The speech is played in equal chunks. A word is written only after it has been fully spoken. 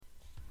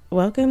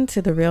Welcome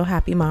to the Real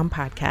Happy Mom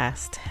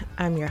podcast.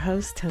 I'm your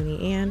host,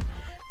 Tony Ann,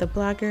 the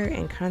blogger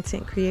and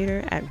content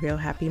creator at Real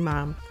Happy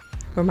Mom,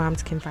 where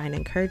moms can find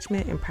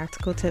encouragement and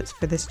practical tips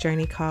for this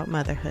journey called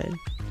motherhood.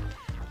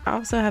 I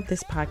also have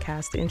this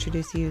podcast to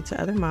introduce you to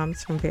other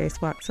moms from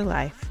various walks of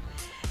life.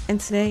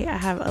 And today I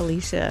have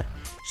Alicia.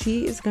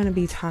 She is going to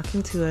be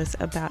talking to us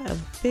about a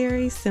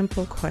very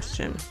simple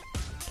question.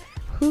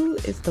 Who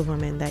is the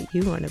woman that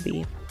you want to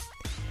be?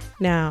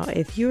 Now,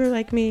 if you are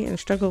like me and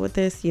struggle with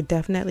this, you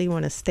definitely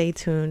want to stay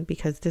tuned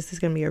because this is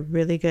going to be a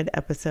really good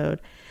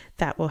episode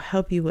that will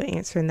help you with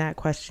answering that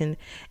question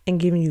and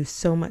giving you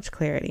so much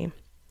clarity.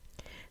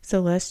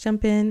 So let's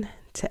jump in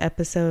to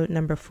episode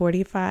number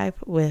 45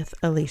 with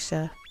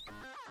Alicia.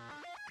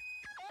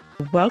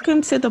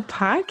 Welcome to the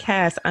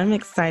podcast. I'm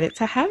excited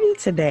to have you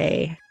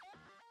today.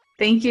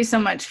 Thank you so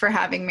much for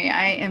having me.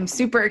 I am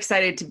super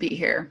excited to be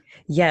here.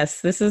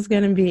 Yes, this is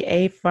going to be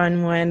a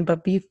fun one.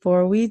 But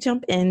before we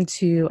jump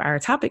into our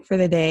topic for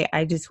the day,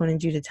 I just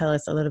wanted you to tell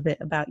us a little bit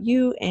about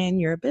you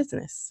and your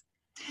business.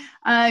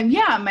 My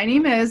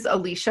name is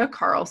Alicia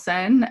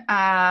Carlson.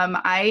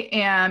 I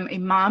am a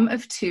mom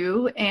of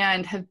two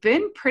and have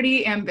been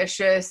pretty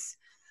ambitious,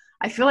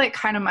 I feel like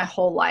kind of my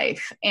whole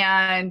life.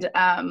 And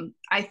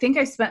I think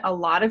I spent a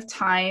lot of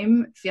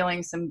time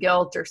feeling some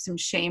guilt or some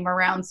shame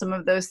around some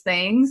of those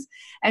things.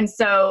 And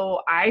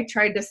so I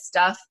tried to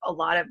stuff a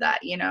lot of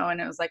that,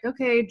 and it was like,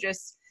 okay,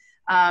 just,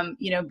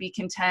 be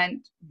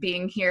content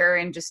being here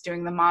and just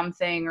doing the mom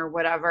thing or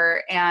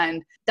whatever.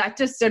 And that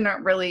just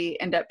didn't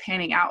really end up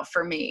panning out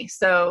for me.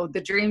 So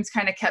the dreams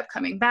kind of kept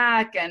coming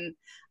back and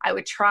I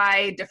would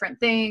try different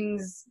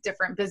things,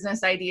 different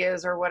business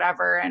ideas or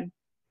whatever. And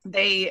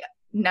they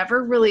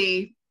never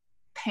really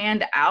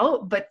panned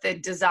out, but the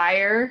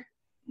desire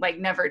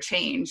never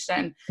changed.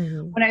 And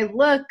when I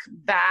look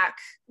back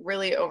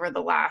really over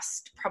the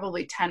last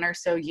probably 10 or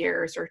so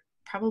years, or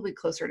probably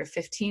closer to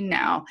 15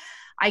 now,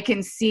 I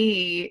can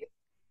see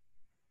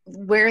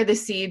where the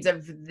seeds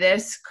of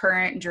this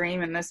current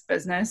dream and this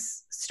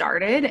business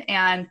started.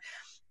 And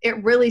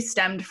it really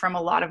stemmed from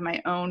a lot of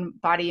my own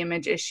body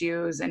image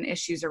issues and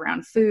issues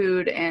around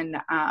food and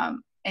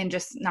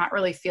just not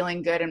really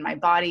feeling good in my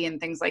body and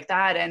things like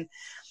that. And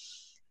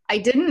I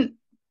didn't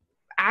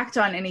act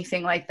on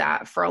anything like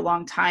that for a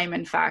long time.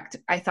 In fact,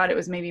 I thought it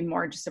was maybe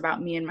more just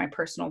about me and my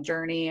personal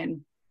journey.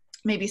 And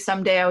maybe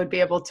someday I would be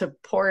able to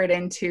pour it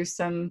into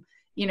some,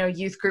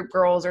 youth group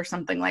girls or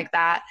something like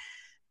that.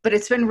 But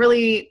it's been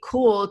really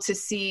cool to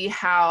see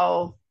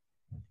how,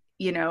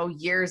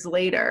 years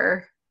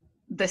later,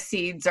 the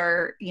seeds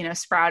are,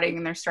 sprouting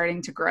and they're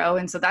starting to grow.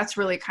 And so that's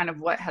really kind of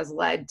what has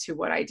led to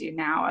what I do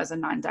now as a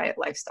non-diet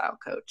lifestyle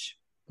coach.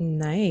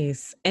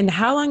 Nice. And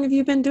how long have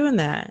you been doing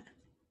that?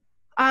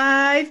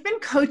 I've been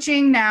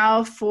coaching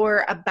now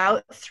for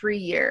about 3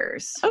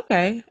 years.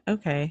 Okay.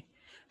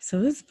 So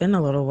it's been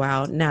a little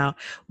while. Now,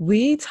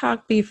 we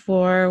talked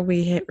before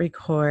we hit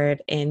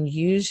record and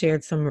you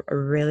shared some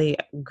really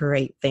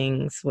great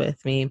things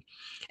with me.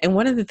 And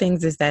one of the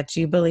things is that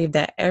you believe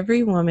that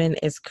every woman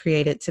is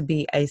created to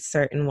be a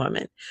certain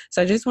woman.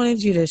 So I just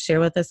wanted you to share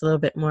with us a little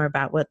bit more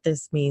about what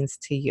this means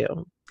to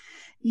you.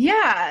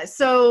 Yeah.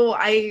 So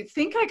I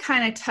think I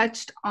kind of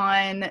touched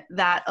on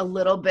that a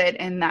little bit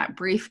in that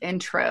brief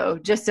intro,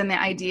 just in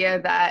the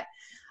idea that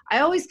I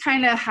always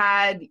kind of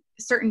had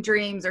certain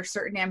dreams or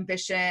certain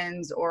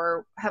ambitions,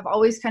 or have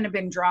always kind of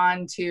been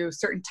drawn to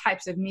certain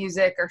types of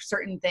music or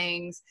certain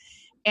things,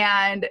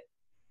 and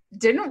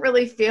didn't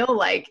really feel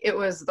like it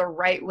was the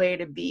right way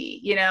to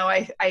be.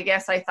 I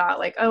guess I thought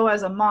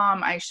as a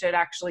mom, I should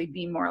actually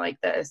be more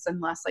like this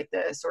and less like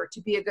this, or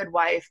to be a good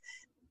wife,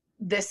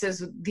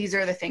 these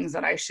are the things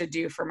that I should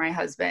do for my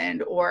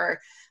husband, or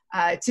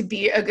to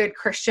be a good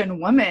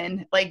Christian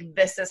woman,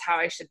 this is how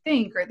I should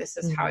think, or this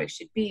is how I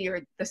should be,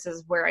 or this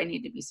is where I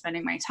need to be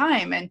spending my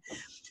time. And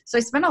so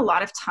I spent a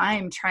lot of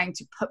time trying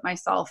to put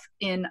myself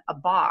in a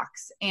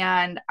box.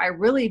 And I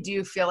really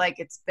do feel like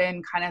it's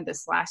been kind of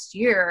this last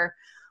year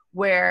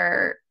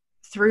where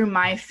through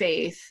my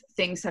faith,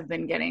 things have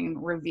been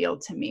getting revealed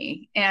to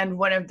me. And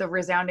one of the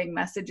resounding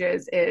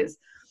messages is,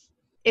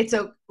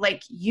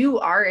 you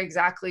are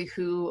exactly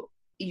who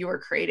you were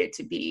created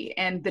to be,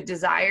 and the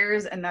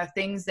desires and the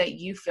things that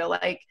you feel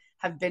like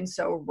have been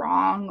so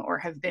wrong or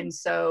have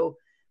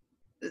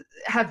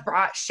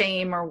brought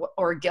shame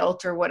or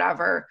guilt or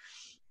whatever,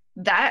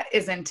 that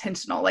is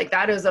intentional.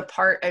 That is a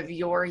part of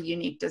your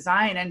unique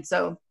design. And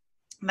so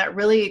that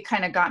really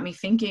kind of got me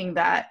thinking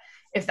that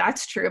if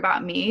that's true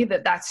about me,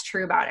 that's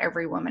true about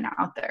every woman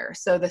out there.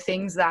 So the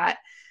things that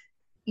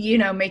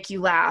make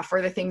you laugh,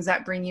 or the things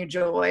that bring you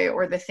joy,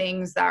 or the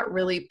things that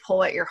really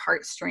pull at your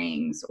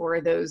heartstrings, or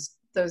those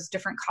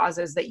different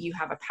causes that you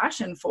have a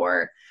passion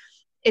for,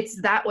 it's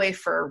that way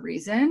for a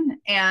reason.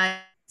 And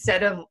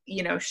instead of,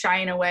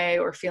 shying away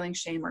or feeling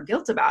shame or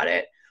guilt about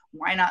it,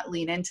 why not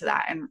lean into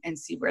that and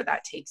see where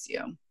that takes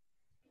you?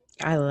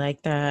 I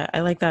like that.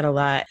 I like that a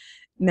lot.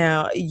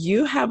 Now,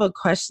 you have a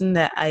question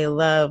that I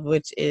love,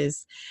 which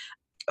is,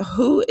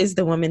 who is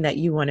the woman that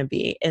you want to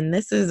be? And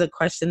this is a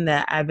question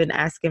that I've been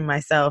asking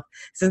myself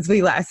since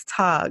we last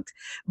talked.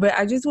 But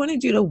I just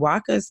wanted you to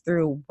walk us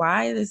through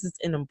why this is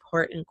an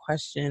important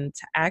question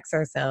to ask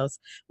ourselves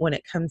when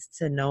it comes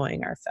to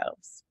knowing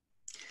ourselves.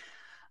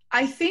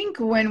 I think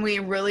when we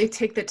really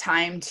take the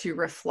time to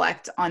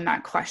reflect on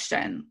that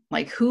question,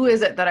 like, who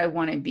is it that I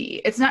want to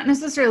be? It's not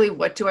necessarily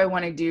what do I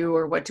want to do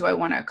or what do I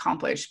want to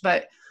accomplish,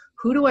 but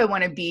who do I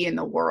want to be in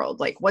the world?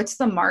 Like, what's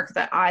the mark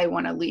that I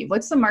want to leave?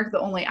 What's the mark that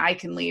only I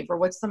can leave? Or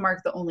what's the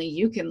mark that only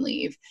you can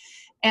leave?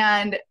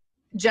 And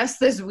just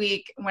this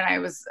week, when I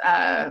was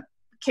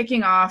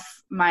kicking off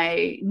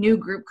my new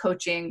group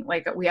coaching,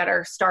 like we had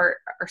our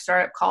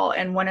startup call,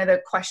 and one of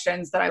the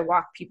questions that I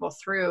walk people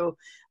through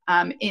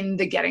in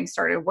the Getting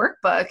Started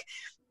workbook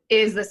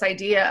is this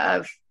idea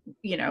of,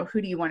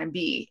 who do you want to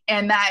be?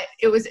 And that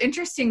it was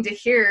interesting to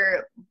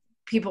hear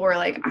people were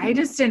like, I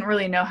just didn't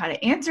really know how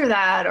to answer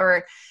that.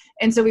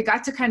 And so we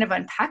got to kind of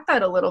unpack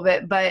that a little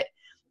bit, but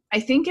I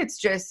think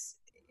it's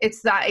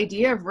that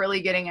idea of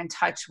really getting in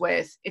touch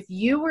with, if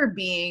you were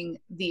being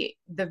the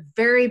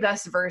very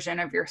best version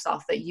of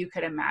yourself that you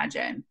could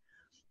imagine,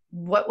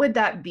 what would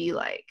that be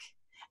like?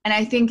 And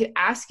I think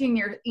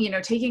asking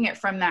taking it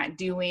from that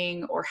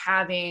doing or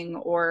having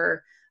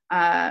or,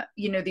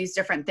 these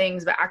different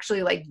things, but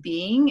actually like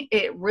being,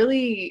 it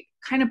really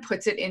kind of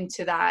puts it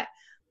into that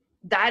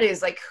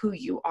is like who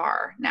you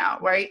are now,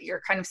 right?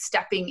 You're kind of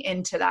stepping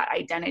into that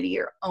identity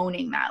or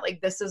owning that.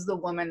 Like, this is the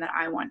woman that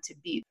I want to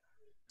be.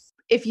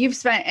 If you've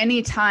spent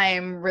any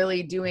time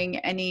really doing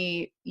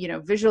any,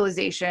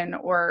 visualization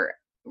or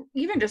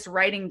even just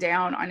writing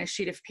down on a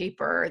sheet of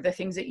paper the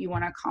things that you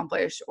want to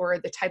accomplish or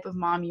the type of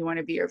mom you want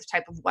to be or the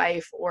type of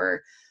wife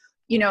or,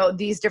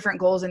 these different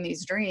goals and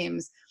these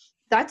dreams,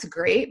 that's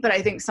great. But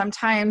I think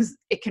sometimes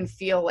it can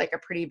feel like a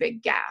pretty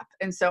big gap.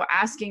 And so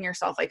asking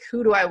yourself, like,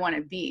 who do I want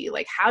to be?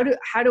 Like, how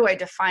do I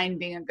define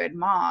being a good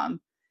mom?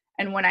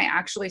 And when I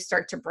actually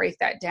start to break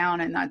that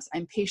down, and that's,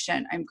 I'm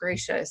patient, I'm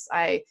gracious,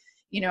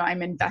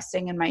 I'm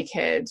investing in my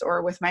kids,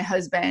 or with my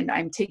husband,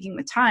 I'm taking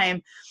the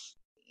time.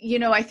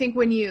 I think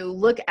when you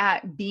look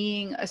at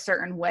being a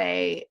certain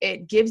way,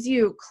 it gives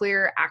you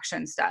clear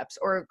action steps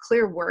or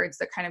clear words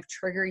that kind of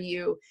trigger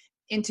you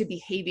into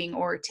behaving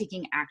or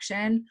taking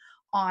action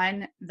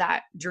on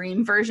that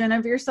dream version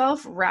of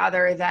yourself,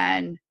 rather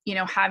than,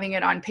 having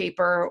it on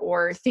paper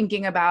or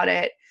thinking about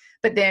it.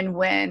 But then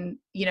when,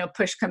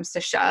 push comes to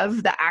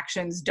shove, the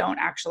actions don't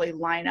actually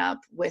line up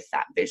with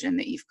that vision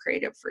that you've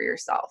created for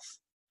yourself.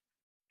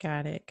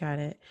 Got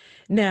it.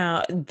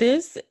 Now,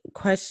 this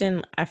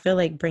question, I feel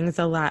like, brings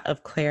a lot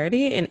of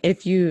clarity. And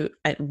if you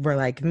were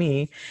like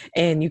me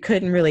and you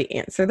couldn't really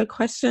answer the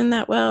question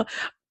that well,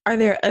 are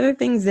there other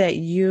things that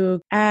you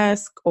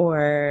ask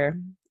or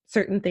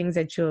certain things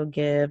that you'll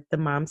give the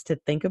moms to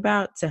think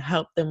about to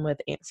help them with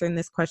answering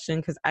this question?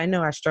 Because I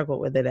know I struggled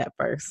with it at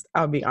first,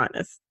 I'll be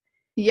honest.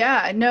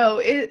 Yeah, no,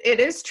 it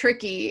is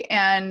tricky.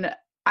 And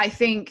I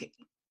think,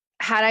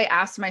 had I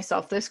asked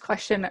myself this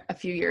question a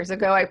few years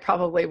ago, I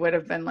probably would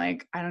have been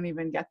like, I don't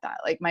even get that.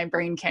 Like, my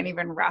brain can't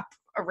even wrap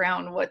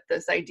around what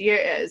this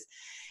idea is.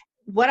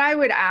 What I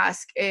would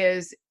ask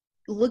is,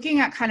 looking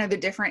at kind of the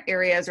different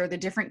areas or the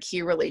different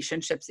key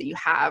relationships that you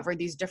have, or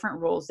these different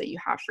roles that you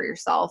have for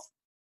yourself,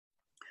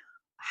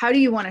 how do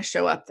you want to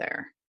show up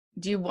there?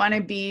 Do you want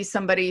to be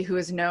somebody who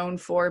is known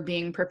for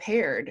being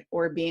prepared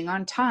or being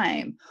on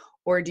time?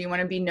 Or do you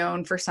want to be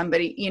known for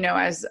somebody,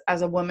 as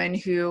a woman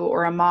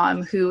or a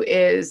mom who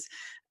is,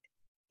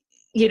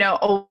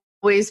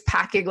 always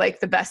packing like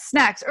the best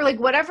snacks, or like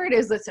whatever it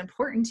is that's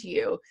important to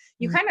you?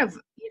 You kind of,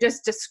 you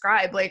just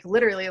describe, like,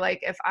 literally, like,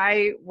 if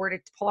I were to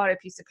pull out a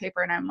piece of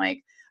paper and I'm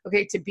like,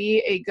 okay, to be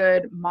a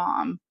good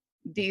mom,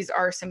 these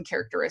are some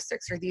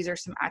characteristics, or these are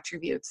some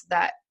attributes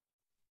that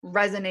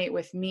resonate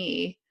with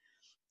me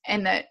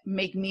and that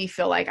make me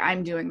feel like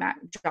I'm doing that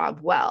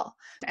job well.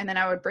 And then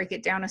I would break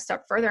it down a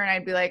step further and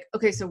I'd be like,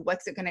 okay, so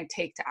what's it going to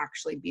take to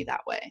actually be that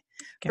way?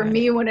 For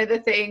me, one of the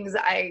things,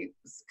 I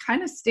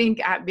kind of stink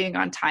at being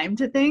on time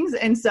to things.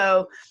 And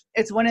so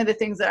it's one of the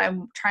things that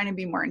I'm trying to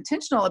be more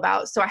intentional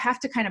about. So I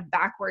have to kind of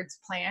backwards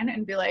plan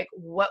and be like,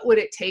 what would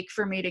it take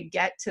for me to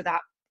get to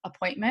that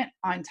appointment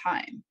on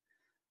time?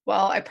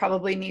 Well, I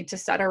probably need to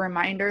set a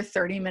reminder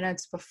 30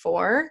 minutes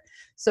before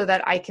so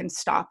that I can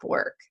stop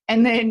work.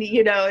 And then,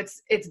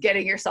 it's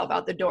getting yourself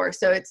out the door.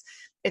 So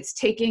it's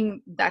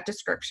taking that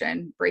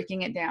description,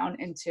 breaking it down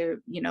into,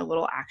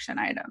 little action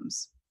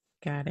items.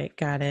 Got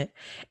it.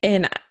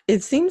 And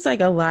it seems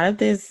like a lot of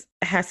this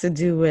has to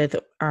do with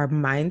our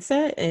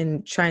mindset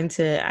and trying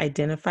to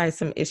identify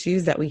some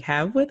issues that we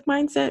have with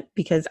mindset,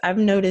 because I've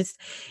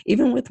noticed,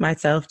 even with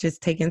myself,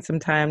 just taking some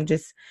time,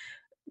 just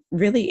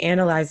really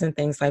analyzing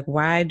things like,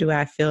 why do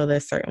I feel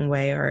this certain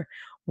way, or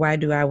why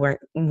do I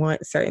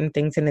want certain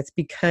things? And it's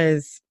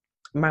because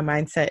my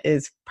mindset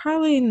is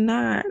probably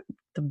not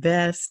the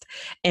best.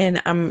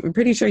 And I'm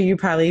pretty sure you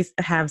probably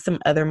have some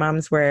other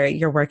moms where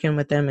you're working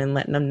with them and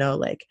letting them know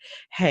like,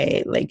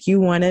 hey, like you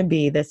want to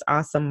be this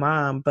awesome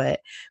mom, but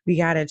we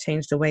got to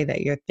change the way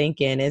that you're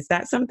thinking. Is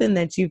that something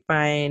that you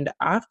find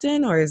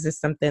often, or is this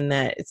something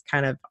that is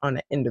kind of on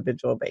an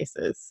individual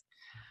basis?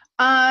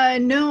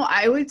 No,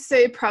 I would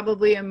say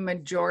probably a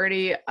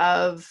majority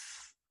of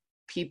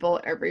people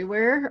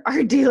everywhere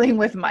are dealing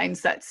with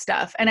mindset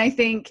stuff. And I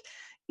think,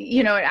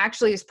 it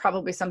actually is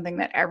probably something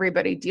that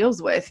everybody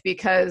deals with,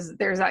 because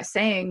there's that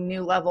saying,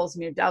 new levels,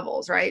 new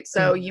devils, right?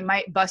 So you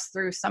might bust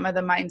through some of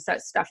the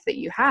mindset stuff that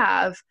you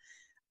have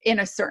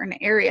in a certain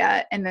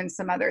area, and then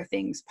some other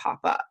things pop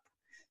up.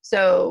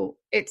 So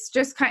it's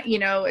just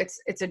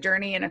it's a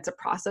journey, and it's a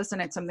process,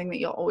 and it's something that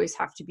you'll always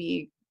have to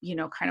be,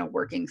 kind of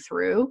working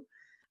through.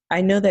 I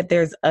know that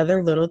there's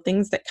other little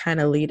things that kind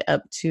of lead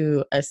up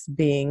to us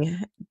being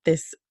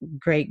this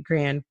great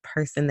grand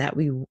person that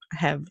we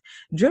have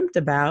dreamt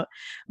about.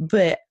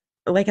 But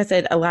like I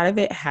said, a lot of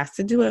it has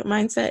to do with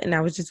mindset. And I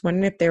was just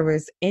wondering if there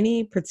was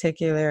any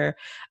particular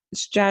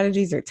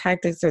strategies or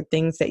tactics or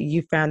things that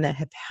you found that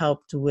have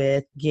helped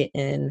with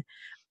getting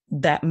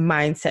that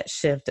mindset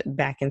shift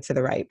back into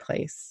the right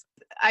place.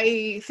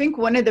 I think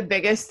one of the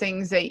biggest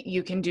things that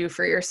you can do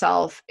for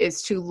yourself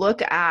is to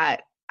look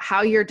at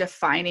how you're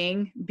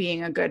defining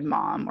being a good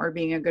mom or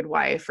being a good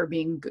wife or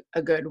being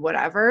a good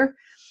whatever,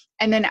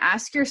 and then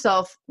ask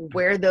yourself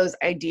where those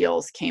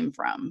ideals came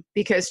from.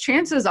 Because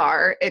chances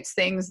are it's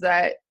things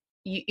that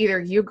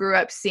you grew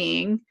up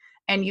seeing,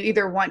 and you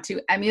either want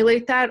to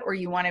emulate that or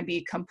you want to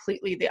be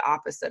completely the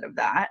opposite of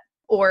that.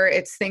 Or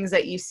it's things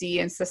that you see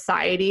in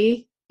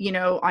society,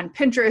 on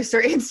Pinterest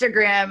or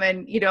Instagram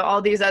and,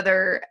 all these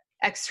other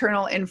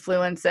external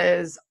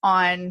influences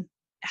on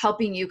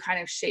helping you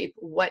kind of shape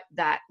what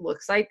that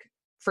looks like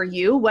for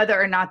you, whether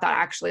or not that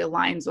actually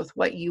aligns with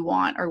what you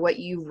want or what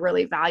you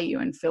really value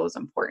and feel is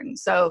important.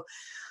 So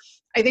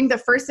I think the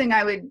first thing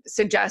I would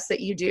suggest that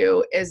you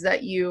do is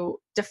that you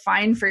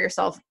define for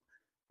yourself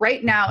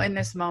right now in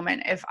this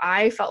moment, if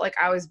I felt like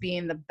I was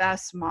being the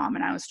best mom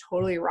and I was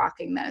totally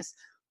rocking this,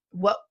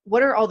 what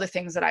are all the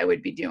things that I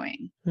would be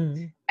doing?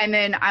 Mm-hmm. And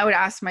then I would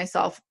ask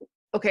myself,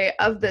 okay,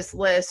 of this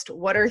list,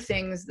 what are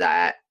things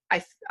that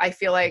I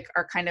feel like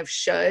are kind of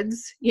shoulds,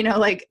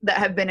 like that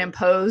have been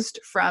imposed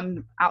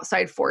from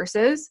outside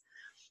forces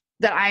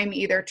that I'm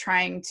either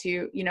trying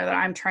to, that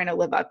I'm trying to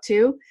live up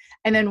to.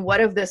 And then what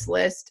of this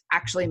list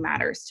actually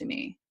matters to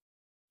me?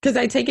 Because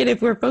I take it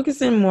if we're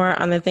focusing more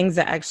on the things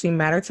that actually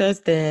matter to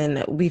us,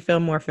 then we feel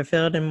more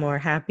fulfilled and more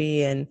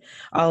happy and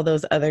all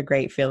those other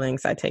great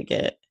feelings, I take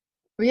it.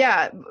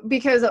 Yeah,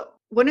 because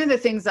one of the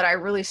things that I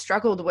really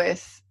struggled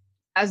with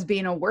as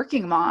being a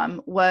working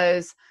mom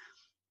was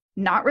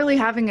not really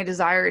having a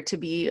desire to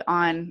be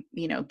on,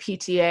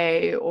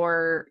 PTA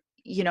or,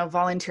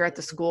 volunteer at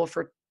the school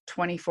for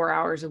 24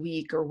 hours a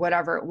week or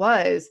whatever it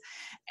was.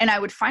 And I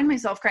would find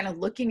myself kind of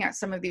looking at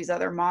some of these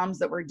other moms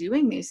that were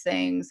doing these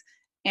things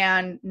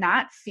and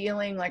not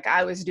feeling like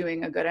I was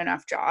doing a good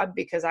enough job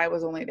because I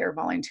was only there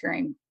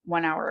volunteering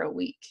 1 hour a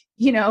week,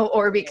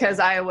 or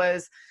because I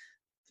was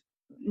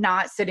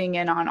not sitting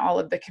in on all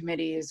of the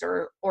committees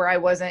or I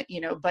wasn't,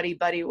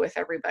 buddy with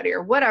everybody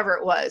or whatever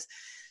it was.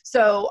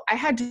 So I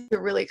had to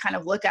really kind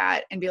of look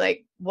at and be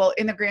like, well,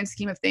 in the grand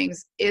scheme of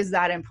things, is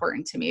that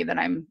important to me that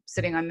I'm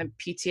sitting on the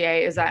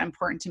PTA? Is that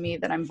important to me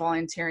that I'm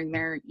volunteering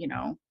there,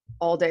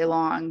 all day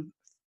long,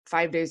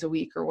 5 days a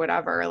week or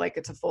whatever, like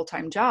it's a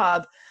full-time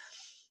job?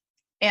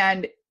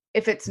 And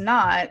if it's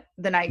not,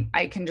 then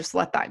I can just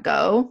let that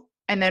go.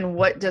 And then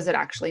what does it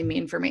actually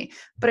mean for me?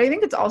 But I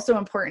think it's also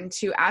important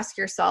to ask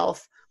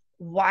yourself,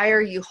 why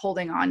are you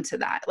holding on to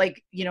that?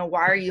 Like,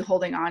 why are you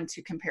holding on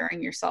to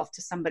comparing yourself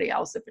to somebody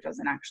else if it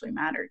doesn't actually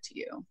matter to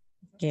you?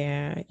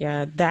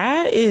 Yeah.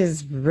 That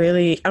is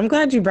really, I'm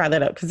glad you brought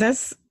that up, because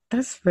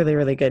that's really,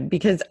 really good.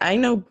 Because I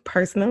know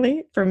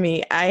personally, for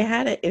me, I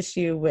had an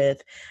issue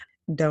with,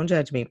 don't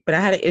judge me, but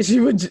I had an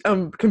issue with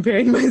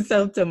comparing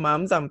myself to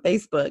moms on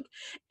Facebook.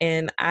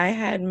 And I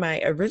had my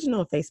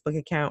original Facebook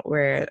account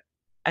where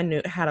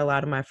I had a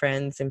lot of my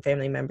friends and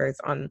family members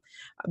on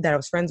that I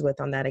was friends with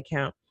on that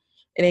account.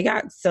 And it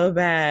got so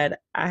bad,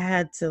 I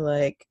had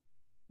to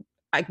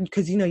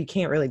because you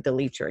can't really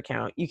delete your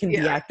account. You can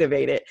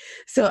deactivate it.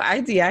 So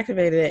I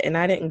deactivated it and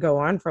I didn't go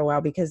on for a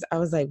while because I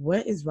was like,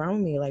 what is wrong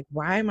with me? Like,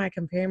 why am I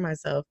comparing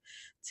myself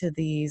to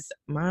these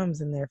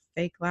moms and their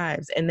fake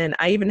lives? And then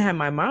I even had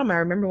my mom, I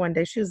remember one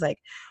day she was like,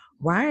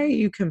 why are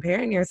you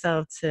comparing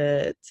yourself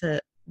to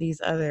these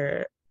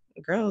other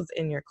girls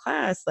in your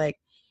class? Like,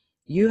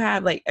 you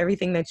have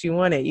everything that you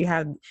wanted. You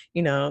have,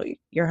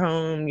 your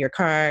home, your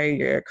car,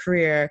 your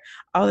career,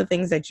 all the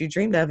things that you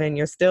dreamed of, and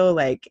you're still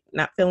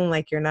not feeling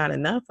like you're not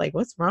enough. Like,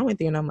 what's wrong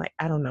with you? And I'm like,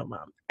 I don't know,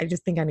 Mom. I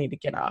just think I need to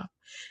get off.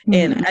 Mm-hmm.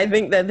 And I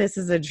think that this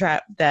is a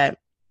trap that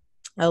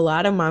a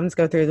lot of moms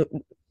go through,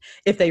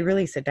 if they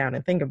really sit down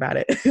and think about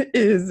it,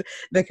 is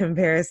the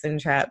comparison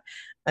trap,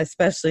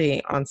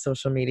 especially on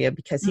social media,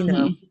 because,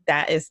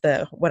 that is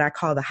what I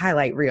call the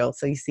highlight reel.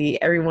 So you see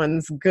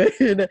everyone's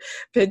good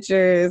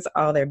pictures,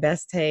 all their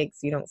best takes.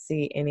 You don't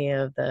see any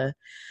of the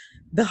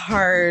the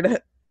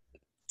hard,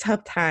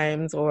 tough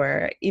times,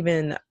 or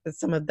even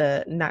some of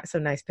the not so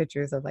nice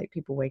pictures of like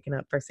people waking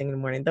up first thing in the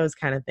morning, those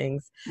kind of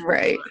things.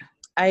 Right.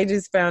 I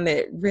just found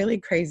it really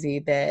crazy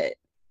that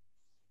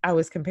I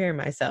was comparing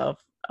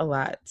myself a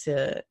lot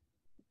to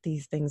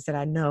these things that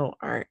I know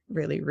aren't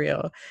really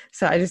real.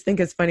 So I just think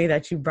it's funny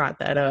that you brought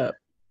that up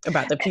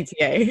about the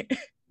PTA.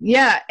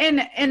 Yeah.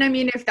 And I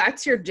mean, if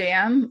that's your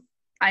jam,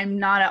 I'm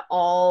not at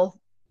all,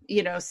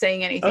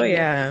 saying Oh anything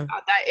yeah.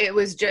 about that. It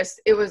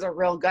was a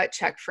real gut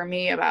check for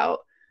me about,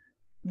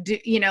 do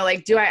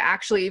I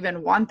actually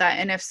even want that?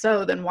 And if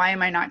so, then why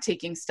am I not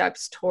taking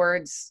steps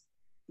towards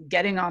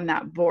getting on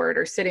that board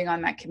or sitting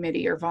on that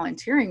committee or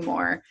volunteering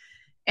more?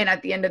 And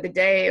at the end of the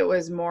day, it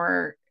was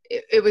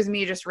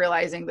me just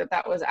realizing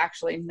that was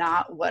actually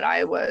not what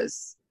I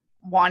was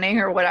wanting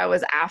or what I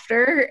was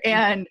after.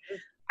 And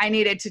I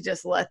needed to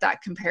just let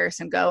that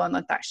comparison go and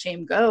let that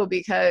shame go,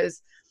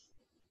 because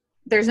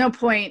there's no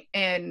point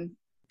in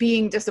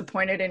being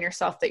disappointed in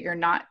yourself that you're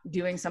not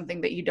doing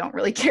something that you don't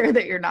really care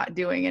that you're not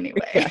doing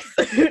anyway.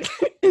 Yes.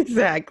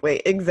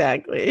 Exactly.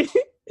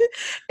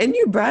 And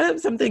you brought up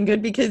something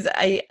good, because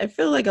I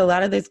feel like a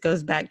lot of this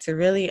goes back to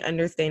really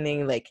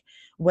understanding, like,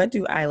 what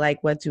do I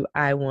like? What do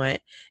I want?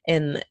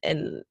 And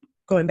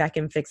going back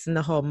and fixing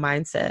the whole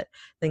mindset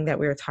thing that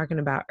we were talking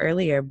about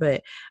earlier.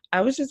 But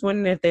I was just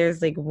wondering if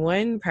there's like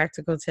one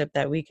practical tip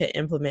that we could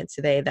implement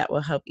today that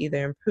will help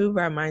either improve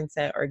our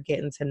mindset or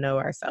getting to know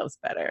ourselves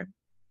better.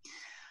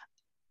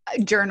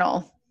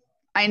 Journal.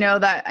 I know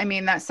that,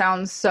 that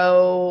sounds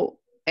so,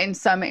 in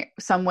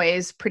some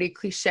ways, pretty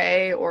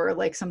cliche, or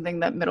like something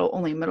that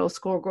only middle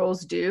school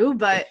girls do.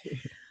 But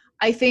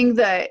I think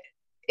that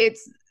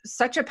it's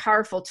such a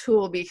powerful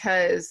tool,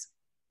 because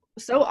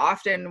so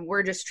often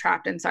we're just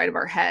trapped inside of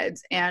our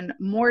heads. And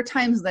more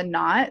times than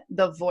not,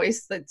 the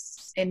voice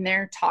that's in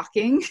there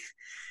talking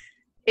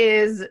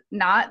is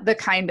not the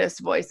kindest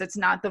voice. It's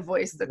not the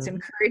voice that's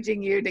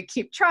encouraging you to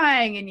keep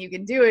trying and you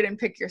can do it and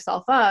pick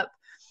yourself up.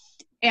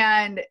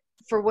 And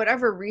for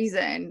whatever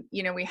reason,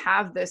 we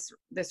have this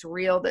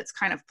reel that's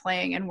kind of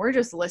playing, and we're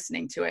just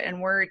listening to it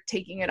and we're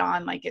taking it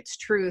on like it's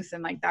truth.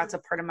 And like, that's a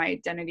part of my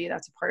identity.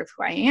 That's a part of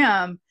who I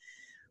am.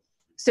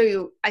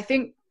 So I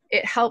think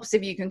it helps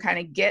if you can kind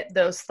of get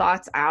those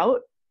thoughts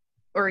out,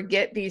 or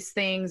get these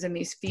things and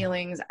these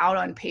feelings out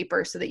on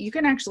paper, so that you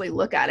can actually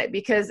look at it,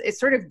 because it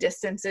sort of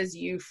distances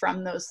you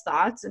from those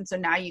thoughts. And so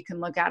now you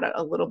can look at it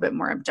a little bit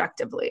more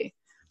objectively.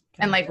 Okay.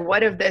 And like,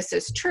 what if this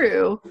is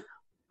true?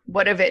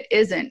 What if it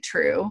isn't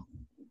true?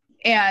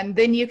 And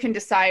then you can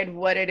decide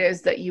what it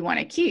is that you want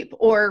to keep,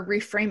 or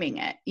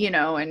reframing it,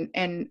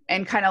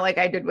 and kind of like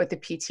I did with the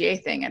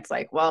PTA thing. It's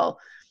like, well,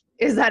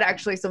 is that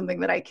actually something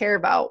that I care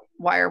about?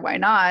 Why or why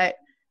not?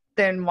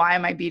 Then why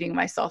am I beating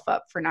myself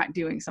up for not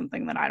doing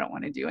something that I don't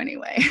want to do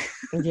anyway?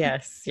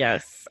 Yes.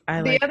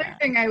 The other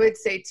thing I would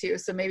say too,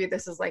 so maybe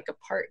this is like a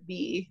part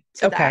B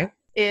to that,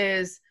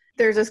 is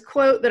there's this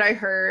quote that I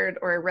heard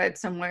or I read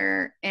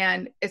somewhere,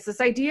 and it's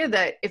this idea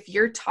that if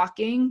you're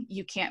talking,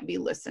 you can't be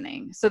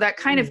listening. So that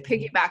kind of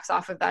piggybacks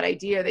off of that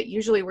idea that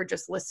usually we're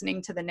just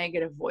listening to the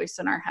negative voice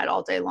in our head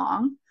all day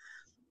long.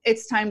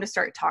 It's time to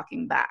start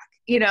talking back,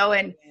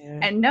 and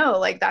no,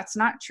 like, that's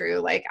not true.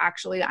 Like,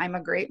 actually, I'm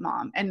a great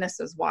mom, and this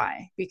is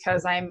why,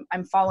 because I'm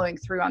following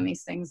through on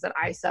these things that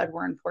I said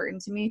were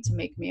important to me to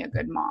make me a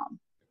good mom.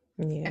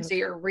 Yeah. And so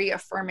you're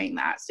reaffirming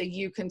that, so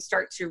you can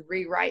start to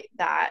rewrite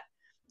that,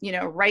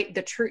 write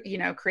the truth,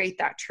 create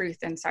that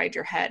truth inside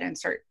your head and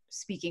start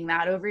speaking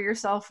that over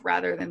yourself,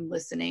 rather than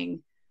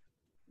listening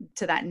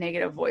to that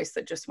negative voice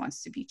that just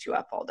wants to beat you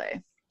up all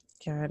day.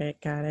 Got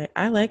it.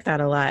 I like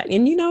that a lot.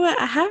 And you know what?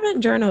 I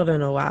haven't journaled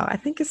in a while. I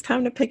think it's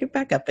time to pick it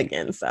back up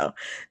again. So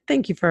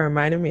thank you for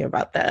reminding me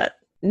about that.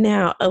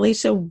 Now,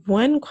 Alicia,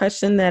 one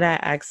question that I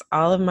ask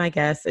all of my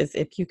guests is,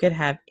 if you could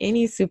have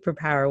any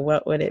superpower,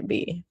 what would it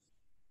be?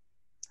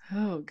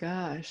 Oh,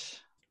 gosh.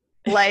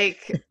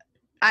 Like,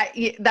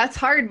 that's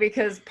hard,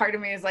 because part of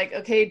me is like,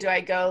 okay, do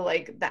I go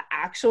like the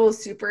actual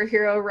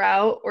superhero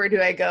route, or do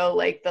I go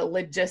like the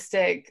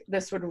logistic,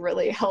 this would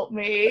really help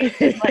me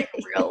in like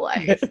real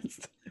life? Yes.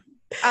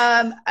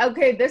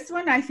 Okay, this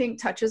one I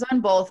think touches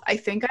on both. I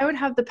think I would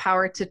have the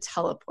power to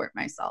teleport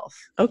myself.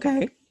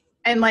 Okay.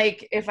 And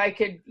like, if I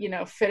could,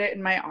 fit it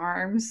in my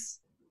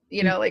arms,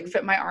 like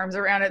fit my arms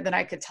around it, then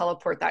I could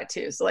teleport that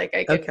too. So like,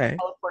 I could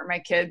teleport my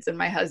kids and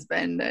my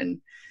husband, and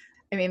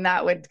I mean,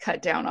 that would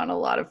cut down on a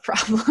lot of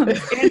problems,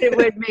 and it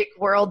would make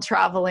world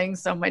traveling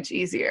so much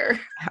easier.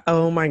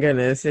 Oh my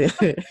goodness.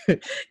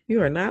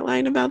 You are not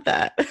lying about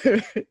that.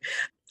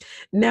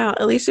 Now,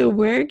 Alicia,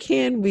 where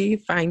can we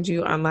find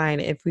you online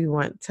if we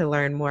want to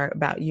learn more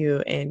about you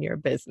and your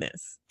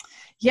business?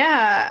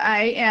 Yeah,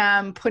 I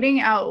am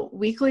putting out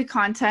weekly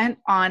content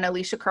on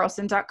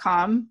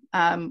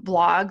aliciacarlson.com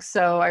blog.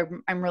 So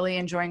I'm really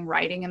enjoying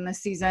writing in this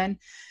season.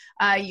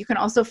 You can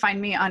also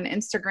find me on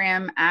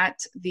Instagram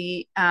at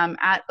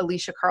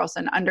Alicia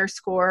Carlson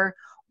 _,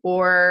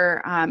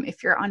 or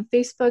if you're on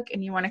Facebook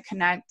and you want to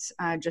connect,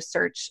 just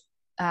search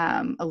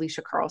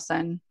Alicia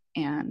Carlson,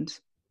 and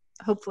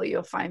hopefully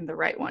you'll find the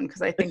right one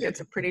because I think it's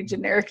a pretty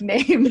generic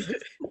name.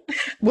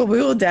 Well, we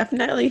will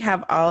definitely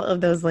have all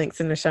of those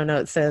links in the show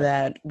notes so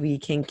that we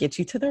can get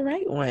you to the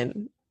right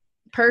one.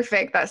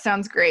 Perfect. That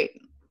sounds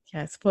great.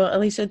 Yes. Well,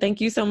 Alicia,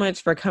 thank you so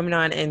much for coming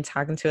on and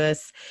talking to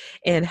us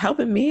and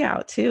helping me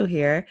out too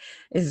here.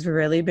 It's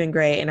really been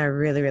great and I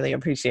really, really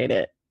appreciate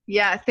it.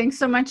 Yeah. Thanks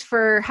so much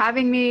for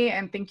having me.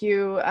 And thank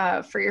you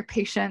for your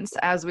patience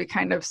as we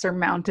kind of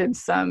surmounted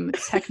some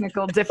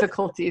technical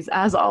difficulties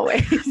as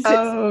always.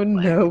 Oh,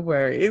 no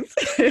worries.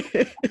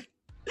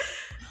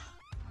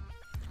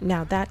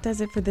 Now that does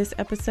it for this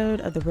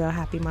episode of the Real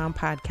Happy Mom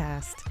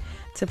podcast.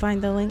 To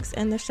find the links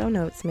and the show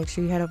notes, make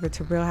sure you head over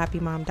to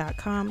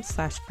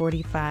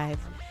realhappymom.com/45.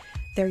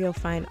 There you'll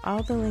find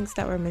all the links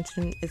that were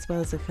mentioned as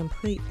well as a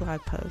complete blog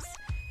post.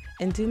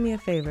 And do me a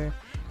favor,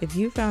 if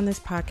you found this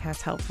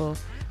podcast helpful,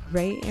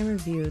 rate and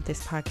review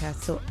this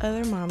podcast so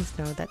other moms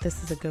know that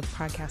this is a good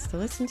podcast to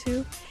listen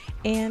to,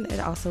 and it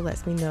also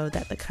lets me know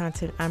that the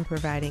content I'm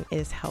providing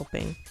is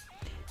helping.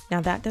 Now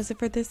that does it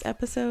for this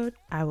episode.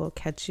 I will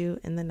catch you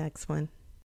in the next one.